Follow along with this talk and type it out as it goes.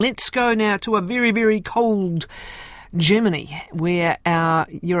Let's go now to a very, very cold Germany, where our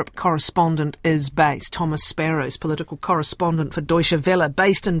Europe correspondent is based. Thomas Sparrow is political correspondent for Deutsche Welle,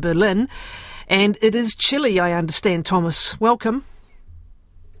 based in Berlin. And it is chilly, I understand, Thomas. Welcome.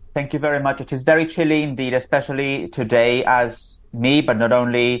 Thank you very much. It is very chilly indeed, especially today, as me, but not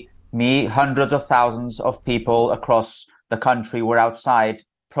only me, hundreds of thousands of people across the country were outside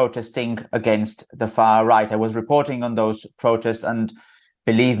protesting against the far right. I was reporting on those protests, and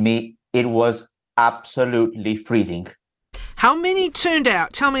believe me, it was absolutely freezing. How many turned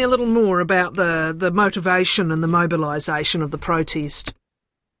out? Tell me a little more about the motivation and the mobilisation of the protest.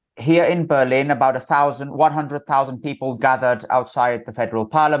 Here in Berlin, about 100,000 people gathered outside the federal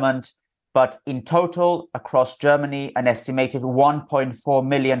parliament. But in total, across Germany, an estimated 1.4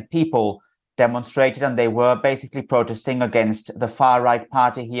 million people demonstrated, and they were basically protesting against the far-right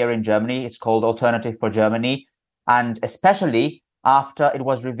party here in Germany. It's called Alternative for Germany. And especially after it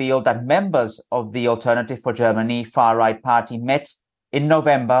was revealed that members of the Alternative for Germany far-right party met in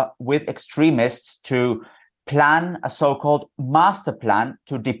November with extremists to plan a so-called master plan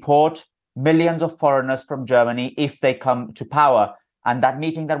to deport millions of foreigners from Germany if they come to power. And that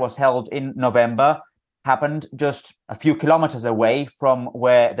meeting that was held in November happened just a few kilometers away from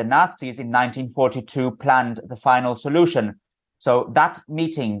where the Nazis in 1942 planned the final solution. So that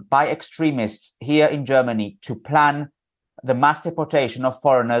meeting by extremists here in Germany to plan the mass deportation of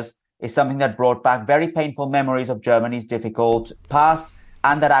foreigners is something that brought back very painful memories of Germany's difficult past,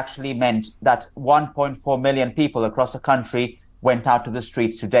 and that actually meant that 1.4 million people across the country went out to the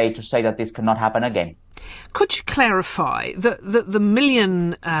streets today to say that this cannot happen again. Could you clarify the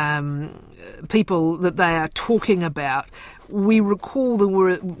million people that they are talking about? We recall there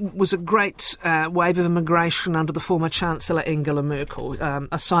was a great wave of immigration under the former Chancellor Angela Merkel,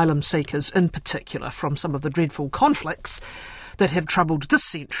 asylum seekers in particular from some of the dreadful conflicts that have troubled this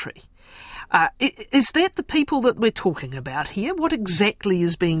century. Is that the people that we're talking about here? What exactly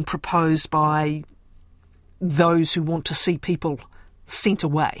is being proposed by those who want to see people sent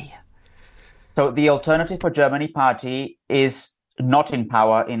away? So the Alternative for Germany party is not in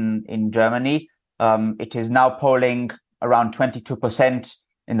power in Germany. It is now polling around 22%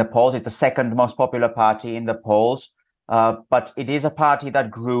 in the polls. It's the second most popular party in the polls. But it is a party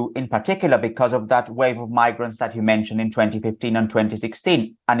that grew in particular because of that wave of migrants that you mentioned in 2015 and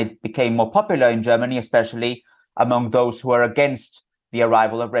 2016. And it became more popular in Germany, especially among those who are against the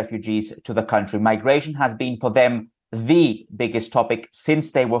arrival of refugees to the country. Migration has been for them the biggest topic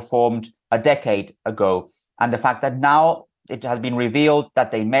since they were formed a decade ago. And the fact that now it has been revealed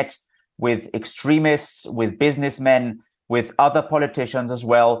that they met with extremists, with businessmen, with other politicians as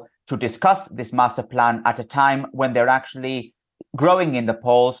well, to discuss this master plan at a time when they're actually growing in the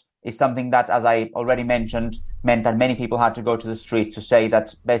polls is something that, as I already mentioned, meant that many people had to go to the streets to say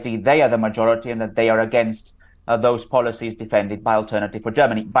that basically they are the majority and that they are against those policies defended by Alternative for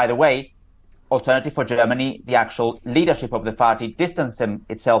Germany. By the way, Alternative for Germany, the actual leadership of the party, distanced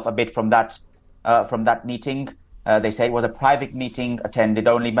itself a bit from that meeting. They say it was a private meeting attended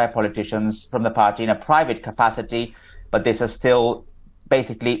only by politicians from the party in a private capacity, but this has still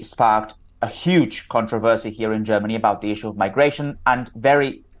basically sparked a huge controversy here in Germany about the issue of migration and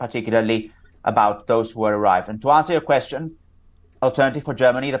very particularly about those who arrived. And to answer your question, Alternative for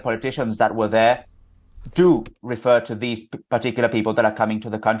Germany, the politicians that were there, do refer to these particular people that are coming to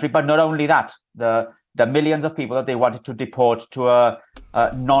the country. But not only that, the millions of people that they wanted to deport to a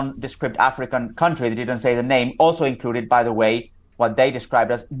nondescript African country, they didn't say the name, also included, by the way, what they described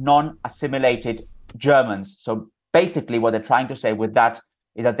as non-assimilated Germans. So basically what they're trying to say with that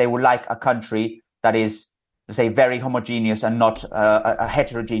is that they would like a country that is, to say, very homogeneous and not a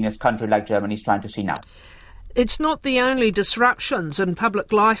heterogeneous country like Germany is trying to see now. It's not the only disruptions in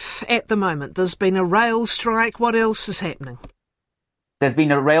public life at the moment. There's been a rail strike. What else is happening? There's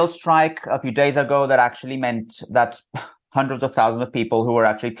been a rail strike a few days ago that actually meant that hundreds of thousands of people who were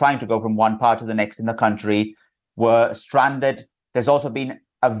actually trying to go from one part to the next in the country were stranded. There's also been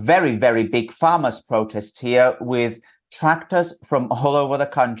a very, very big farmers' protest here with tractors from all over the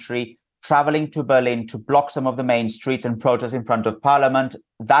country traveling to Berlin to block some of the main streets and protest in front of Parliament.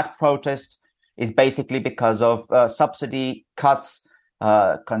 That protest is basically because of subsidy cuts.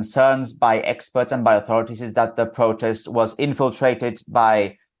 Concerns by experts and by authorities is that the protest was infiltrated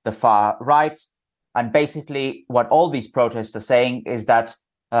by the far right. And basically what all these protests are saying is that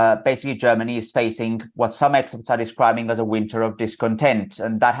basically Germany is facing what some experts are describing as a winter of discontent.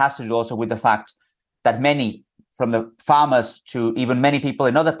 And that has to do also with the fact that many, from the farmers to even many people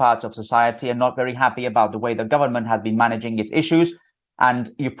in other parts of society, are not very happy about the way the government has been managing its issues.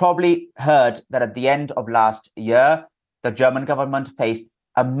 And you probably heard that at the end of last year, the German government faced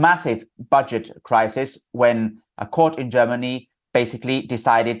a massive budget crisis when a court in Germany basically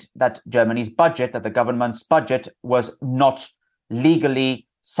decided that Germany's budget, that the government's budget was not legally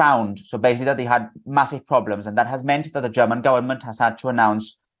sound. So basically that they had massive problems. And that has meant that the German government has had to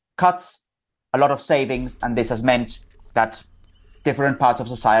announce cuts, a lot of savings. And this has meant that different parts of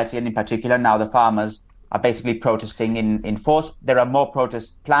society, and in particular now the farmers, are basically protesting in force. There are more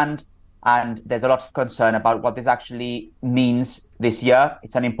protests planned, and there's a lot of concern about what this actually means this year.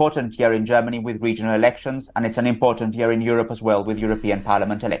 It's an important year in Germany with regional elections, and it's an important year in Europe as well with European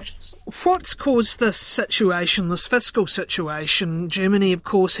Parliament elections. What's caused this situation, this fiscal situation? Germany, of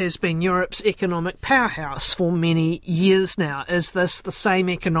course, has been Europe's economic powerhouse for many years now. Is this the same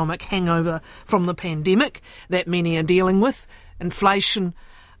economic hangover from the pandemic that many are dealing with? Inflation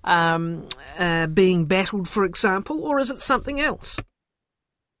being battled, for example, or is it something else?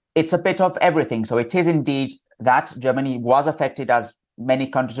 It's a bit of everything. So it is indeed that Germany was affected, as many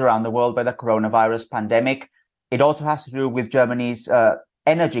countries around the world, by the coronavirus pandemic. It also has to do with Germany's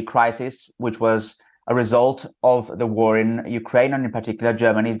energy crisis, which was a result of the war in Ukraine, and in particular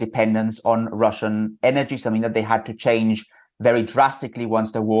Germany's dependence on Russian energy, something that they had to change very drastically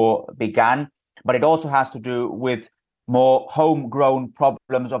once the war began. But it also has to do with more homegrown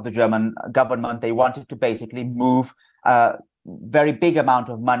problems of the German government. They wanted to basically move very big amount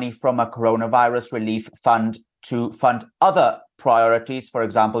of money from a coronavirus relief fund to fund other priorities, for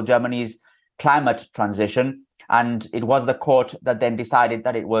example, Germany's climate transition. And it was the court that then decided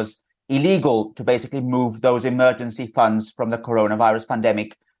that it was illegal to basically move those emergency funds from the coronavirus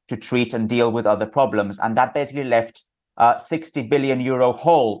pandemic to treat and deal with other problems. And that basically left a 60 billion euro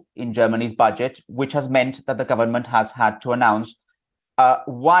hole in Germany's budget, which has meant that the government has had to announce a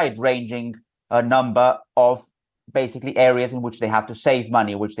wide-ranging number of basically areas in which they have to save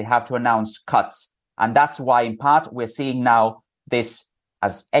money, which they have to announce cuts. And that's why, in part, we're seeing now this,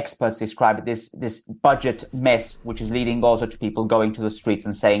 as experts describe it, this budget mess, which is leading also to people going to the streets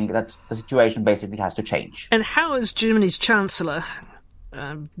and saying that the situation basically has to change. And how is Germany's Chancellor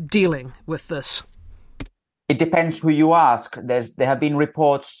dealing with this? It depends who you ask. There have been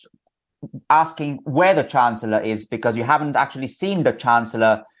reports asking where the Chancellor is, because you haven't actually seen the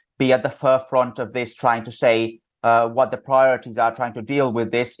Chancellor be at the forefront of this, trying to say what the priorities are, trying to deal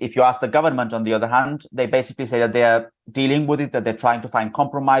with this. If you ask the government, on the other hand, they basically say that they're dealing with it, that they're trying to find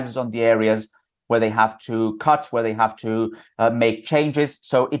compromises on the areas where they have to cut, where they have to make changes.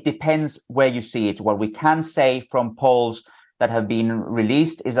 So it depends where you see it. What we can say from polls that have been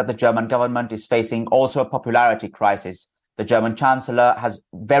released is that the German government is facing also a popularity crisis. The German Chancellor has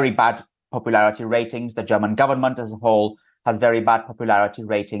very bad popularity ratings. The German government as a whole has very bad popularity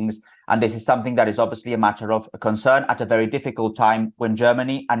ratings. And this is something that is obviously a matter of concern at a very difficult time when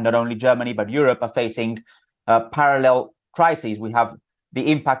Germany, and not only Germany, but Europe, are facing parallel crises. We have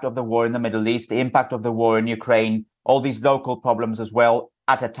the impact of the war in the Middle East, the impact of the war in Ukraine, all these local problems as well,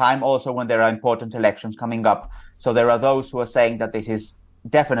 at a time also when there are important elections coming up. So there are those who are saying that this is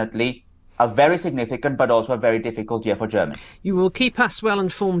definitely a very significant but also a very difficult year for Germany. You will keep us well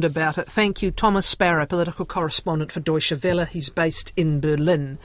informed about it. Thank you, Thomas Sparrow, political correspondent for Deutsche Welle. He's based in Berlin.